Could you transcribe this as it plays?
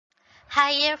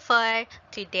Hi for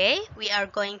today we are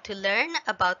going to learn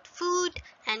about food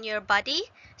and your body.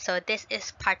 So this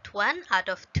is part 1 out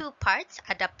of 2 parts.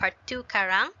 Ada part 2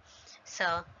 karang.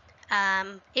 So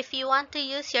if you want to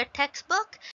use your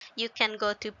textbook, you can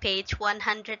go to page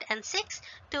 106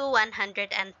 to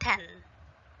 110.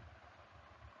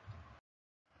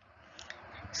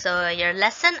 So your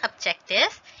lesson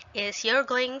objective is you're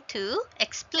going to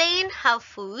explain how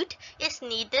food is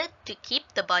needed to keep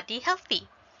the body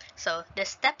healthy. So the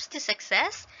steps to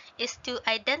success is to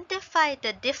identify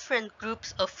the different groups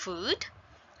of food,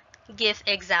 give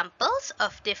examples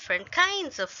of different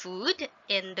kinds of food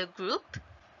in the group,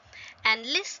 and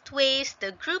list ways the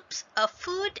groups of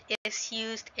food is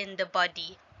used in the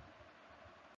body.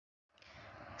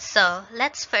 So,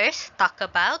 let's first talk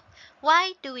about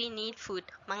why do we need food?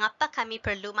 Mengapa kami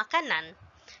perlu makanan?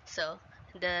 So,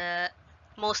 the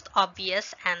most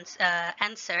obvious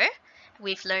answer,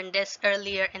 we've learned this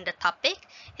earlier in the topic,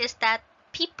 is that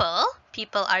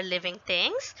people are living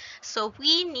things, so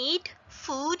we need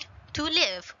food to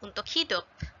live, untuk hidup.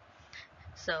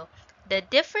 So, the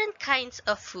different kinds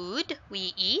of food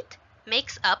we eat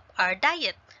makes up our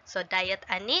diet. So, diet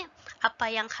ani,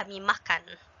 apa yang kami makan.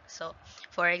 So,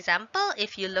 for example,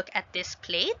 if you look at this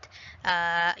plate,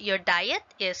 your diet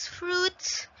is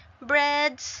fruits,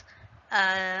 breads,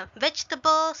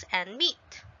 vegetables, and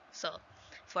meat. So,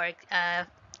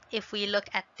 if we look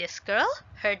at this girl,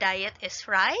 her diet is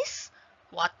rice,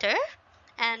 water,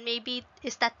 and maybe,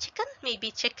 is that chicken?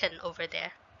 Maybe chicken over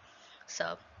there.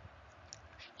 So,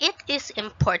 it is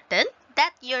important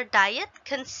that your diet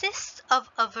consists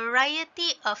of a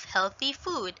variety of healthy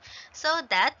food so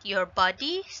that your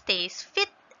body stays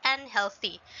fit and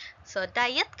healthy. So,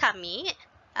 diet kami,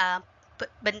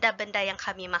 benda-benda yang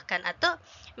kami makan itu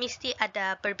mesti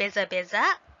ada berbeza-beza,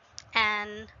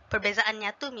 and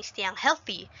perbezaannya tu mesti yang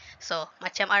healthy. So,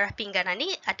 macam arah pinggan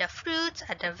ni ada fruits,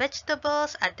 ada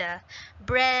vegetables, ada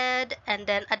bread, and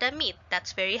then ada meat.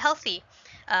 That's very healthy.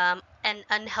 An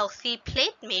unhealthy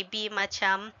plate maybe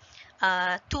macam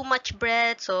too much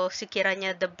bread, so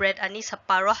sekiranya the bread ani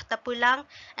separuh tapulang,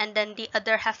 and then the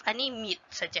other half ani meat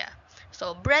saja.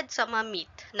 So bread sama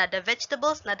meat, nada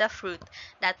vegetables, nada fruit.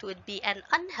 That would be an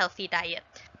unhealthy diet.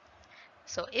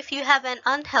 So if you have an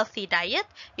unhealthy diet,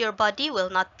 your body will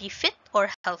not be fit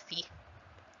or healthy.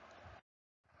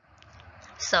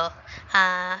 So,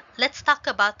 let's talk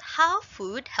about how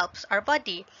food helps our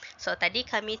body. So, tadi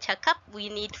kami cakap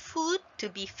we need food to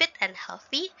be fit and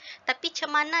healthy. Tapi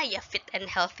macam mana ya fit and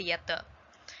healthy itu?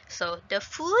 So, the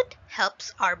food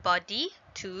helps our body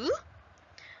to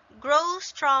grow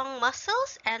strong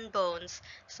muscles and bones.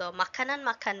 So,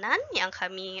 makanan-makanan yang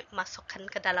kami masukkan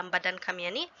ke dalam badan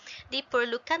kami ini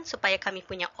diperlukan supaya kami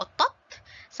punya otot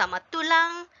sama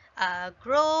tulang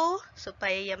grow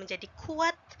supaya ia menjadi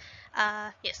kuat.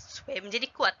 Supaya menjadi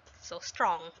kuat. So,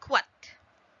 strong, kuat.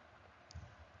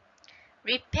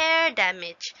 Repair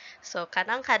damage. So,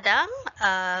 kadang-kadang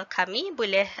kami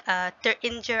boleh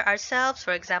ter-injure ourselves.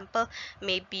 For example,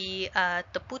 maybe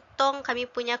terputong kami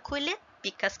punya kulit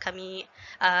because kami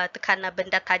terkena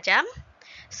benda tajam.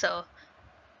 So,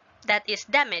 that is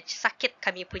damage. Sakit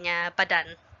kami punya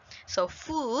badan. So,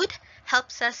 food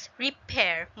helps us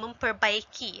repair,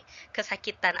 memperbaiki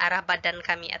kesakitan arah badan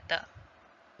kami itu.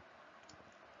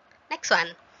 Next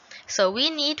one. So, we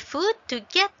need food to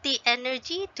get the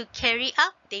energy to carry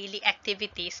out daily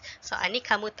activities. So, ani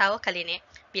kamu tahu kali ni.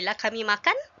 Bila kami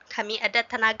makan, kami ada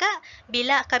tenaga.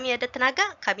 Bila kami ada tenaga,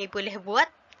 kami boleh buat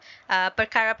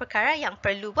perkara-perkara yang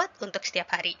perlu buat untuk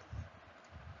setiap hari.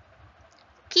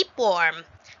 Keep warm.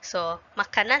 So,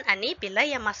 makanan ani bila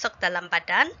yang masuk dalam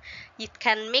badan, it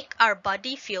can make our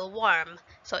body feel warm.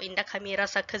 So, indah kami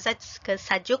rasa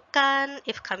kesajukan.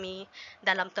 If kami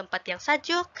dalam tempat yang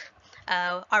sajuk,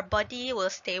 our body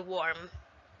will stay warm.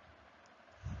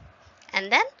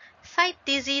 And then, fight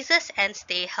diseases and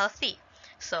stay healthy.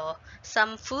 So,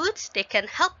 some foods, they can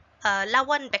help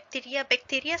lawan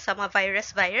bakteria-bakteria sama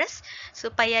virus-virus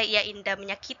supaya ia indah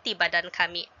menyakiti badan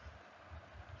kami.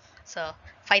 So,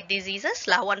 fight diseases,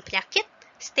 lawan penyakit,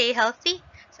 stay healthy,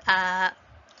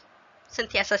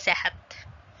 sentiasa sehat.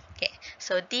 Okay,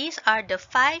 so these are the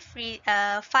five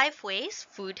ways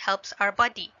food helps our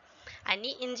body.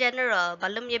 Ani in general,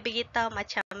 belum dia beritahu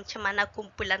macam mana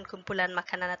kumpulan-kumpulan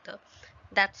makanan itu.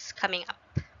 That's coming up.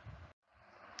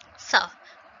 So,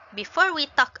 before we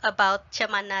talk about macam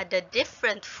mana the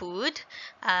different food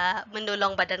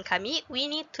menolong badan kami, we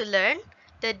need to learn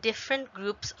the different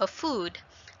groups of food.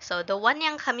 So, the one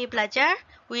yang kami belajar,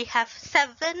 we have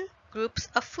 7 groups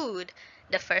of food.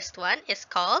 The first one is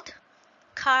called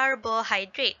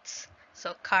carbohydrates.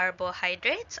 So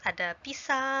carbohydrates ada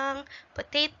pisang,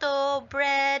 potato,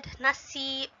 bread,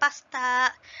 nasi, pasta.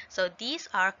 So these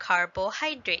are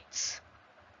carbohydrates.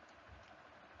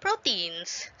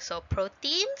 Proteins. So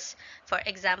proteins, for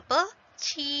example,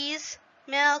 cheese,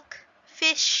 milk,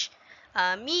 fish,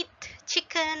 meat,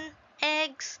 chicken,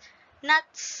 eggs,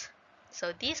 nuts.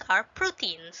 So these are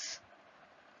proteins.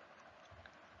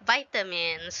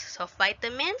 Vitamins. So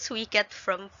vitamins we get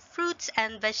from fruits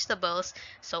and vegetables.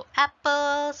 So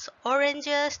apples,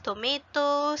 oranges,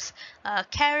 tomatoes,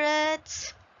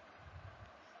 carrots.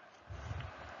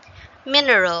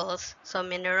 Minerals. So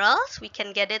minerals we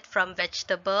can get it from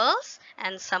vegetables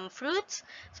and some fruits.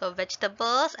 So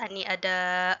vegetables ani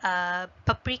ada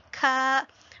paprika,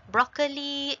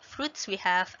 broccoli. Fruits we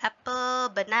have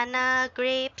apple, banana,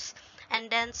 grapes,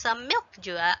 and then some milk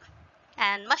juga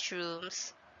and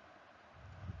mushrooms.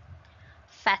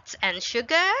 Fats and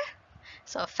sugar.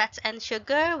 So fats and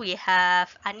sugar we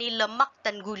have ani lemak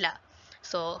dan gula.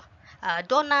 So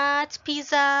donuts,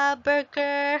 pizza,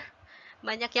 burger,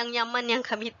 banyak yang nyaman yang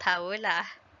kami tahu lah.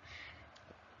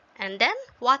 And then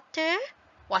water.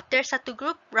 Water satu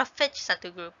group, roughage satu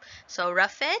group. So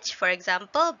roughage, for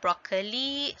example,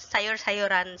 broccoli,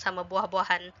 sayur-sayuran sama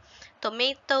buah-buahan.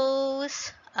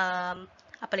 Tomatoes,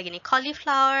 apa lagi ni?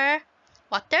 Cauliflower.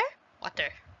 Water,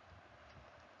 water.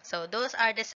 So those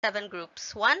are the 7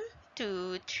 groups. 1,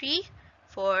 2, 3,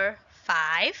 4,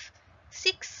 5,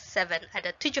 6, 7.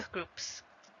 Ada 7 groups.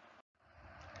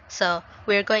 So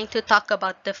we're going to talk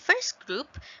about the first group,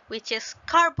 which is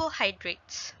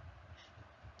carbohydrates.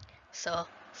 So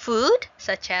food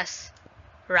such as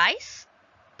rice,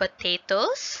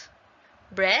 potatoes,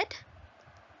 bread,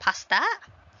 pasta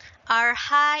are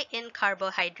high in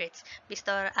carbohydrates.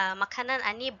 Bistor makanan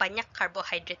ani banyak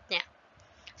karbohidratnya.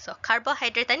 So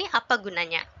carbohydrate ani apa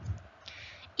gunanya?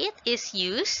 It is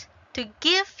used to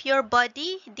give your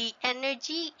body the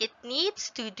energy it needs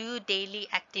to do daily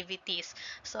activities.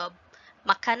 So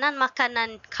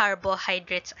makanan-makanan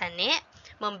carbohydrates ani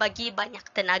membagi banyak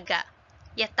tenaga.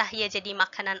 Yatah ia jadi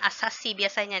makanan asasi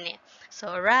biasanya ni.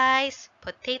 So rice,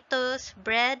 potatoes,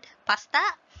 bread, pasta,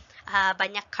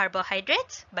 banyak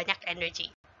carbohydrates, banyak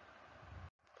energy.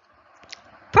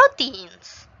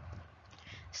 Proteins.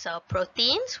 So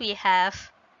proteins we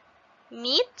have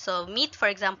meat. So meat, for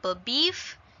example,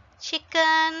 beef,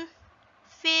 chicken,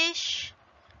 fish,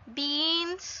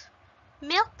 beans,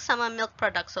 milk sama milk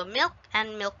products. So milk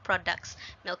and milk products.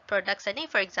 Milk products ini,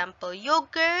 for example,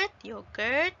 yogurt,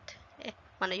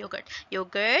 mana yogurt?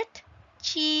 Yogurt,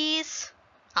 cheese.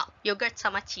 Yogurt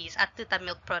sama cheese. Atu ta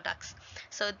milk products.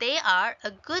 So they are a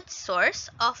good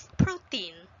source of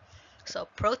protein. So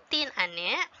protein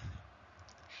ane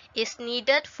is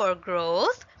needed for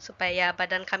growth, supaya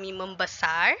badan kami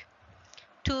membesar,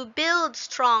 to build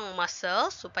strong muscle,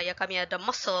 supaya kami ada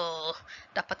muscle,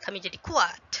 dapat kami jadi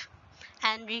kuat,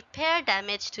 and repair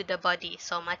damage to the body.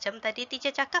 So macam tadi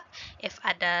teacher cakap, if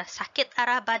ada sakit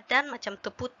arah badan macam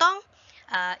terputong,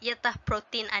 iatah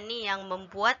protein ani yang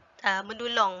membuat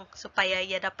menolong supaya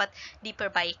ia dapat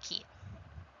diperbaiki.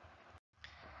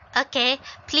 Okay,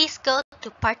 please go to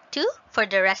part 2 for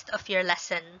the rest of your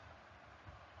lesson.